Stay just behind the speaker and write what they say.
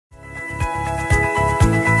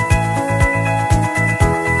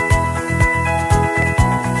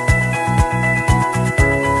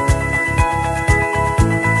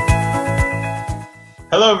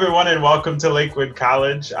and welcome to Lakewood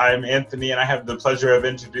College. I'm Anthony and I have the pleasure of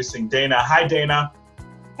introducing Dana. Hi, Dana.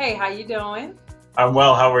 Hey, how you doing? I'm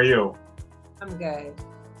well. How are you? I'm good.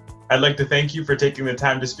 I'd like to thank you for taking the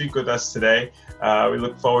time to speak with us today. We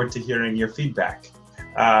look forward to hearing your feedback.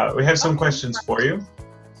 We have some questions for you.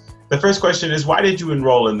 The first question is, why did you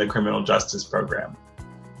enroll in the criminal justice program?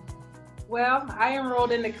 Well, I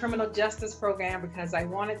enrolled in the criminal justice program because I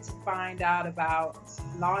wanted to find out about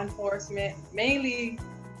law enforcement, mainly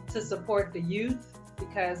to support the youth,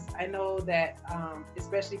 because I know that,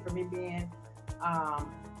 especially for me being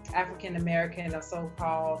African American or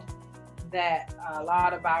so-called, that a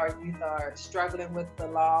lot of our youth are struggling with the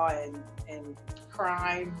law and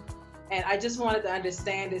crime. And I just wanted to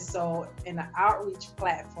understand it, so in the outreach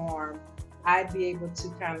platform, I'd be able to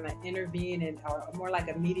kind of intervene and or more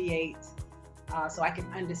like a mediate, so I can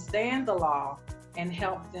understand the law and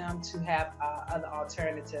help them to have other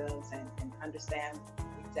alternatives and understand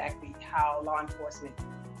exactly how law enforcement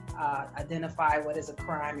identify what is a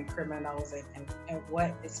crime and criminals and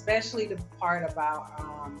what, especially the part about,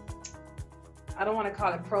 I don't want to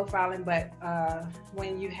call it profiling, but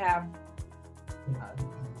when you have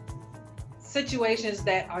situations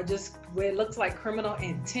that are just where it looks like criminal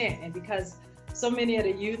intent, and because so many of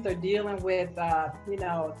the youth are dealing with,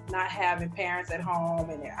 not having parents at home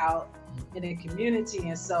and they're out in the community,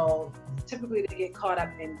 and so typically they get caught up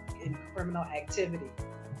in criminal activity.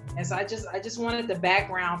 And so I just wanted the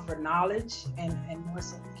background for knowledge and more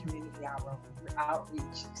so the community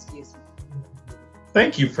outreach. Excuse me.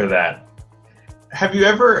 Thank you for that. Have you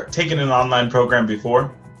ever taken an online program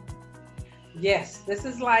before? Yes, this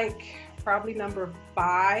is like probably number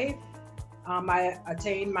 5. I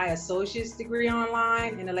attained my associate's degree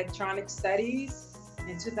online in electronic studies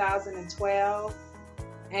in 2012.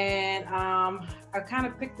 And I kind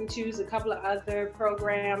of picked and choose a couple of other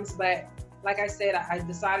programs, but like I said, I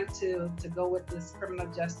decided to go with this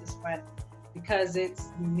criminal justice fund because it's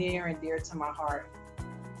near and dear to my heart.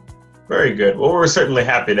 Very good. Well, we're certainly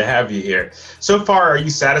happy to have you here. So far, are you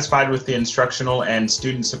satisfied with the instructional and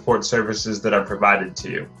student support services that are provided to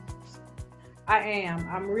you? I am.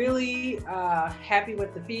 I'm really happy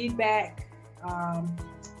with the feedback.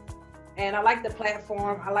 And I like the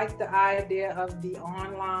platform. I like the idea of the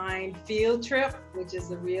online field trip, which is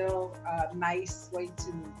a real nice way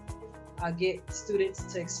to get students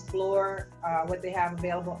to explore what they have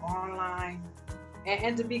available online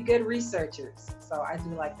and to be good researchers. So I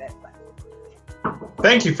do like that platform.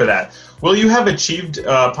 Thank you for that. Will you have achieved,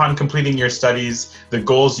 upon completing your studies, the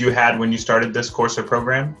goals you had when you started this course or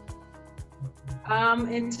program?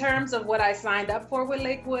 In terms of what I signed up for with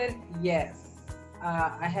Lakewood, yes.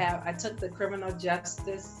 I took the criminal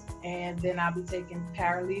justice, and then I'll be taking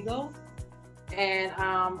paralegal. And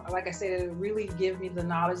like I said, it really give me the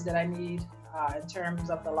knowledge that I need in terms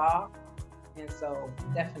of the law. And so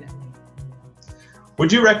definitely.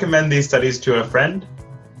 Would you recommend these studies to a friend?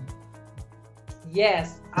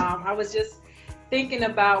 Yes. I was just thinking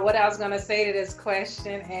about what I was going to say to this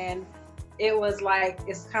question, and it was like,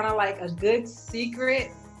 it's kind of like a good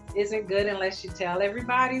secret isn't good unless you tell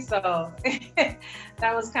everybody. So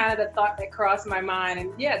that was kind of the thought that crossed my mind.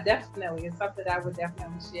 And yeah, definitely. It's something that I would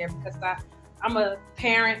definitely share because I'm a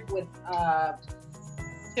parent with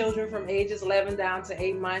children from ages 11 down to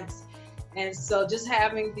 8 months. And so just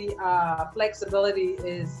having the flexibility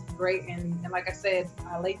is great. And like I said,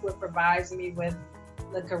 Lakewood provides me with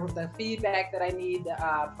the feedback that I need,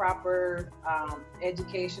 the proper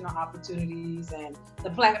educational opportunities, and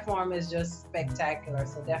the platform is just spectacular,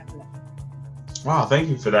 so definitely. Wow, thank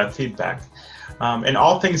you for that feedback. And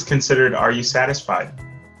all things considered, are you satisfied?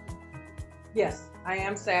 Yes, I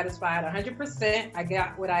am satisfied 100%. I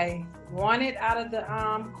got what I wanted out of the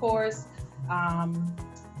course.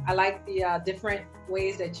 I like the different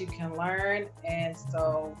ways that you can learn, and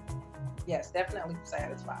so yes, definitely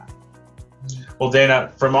satisfied. Well,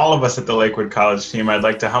 Dana, from all of us at the Lakewood College team, I'd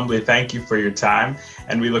like to humbly thank you for your time,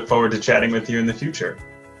 and we look forward to chatting with you in the future.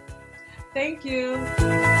 Thank you.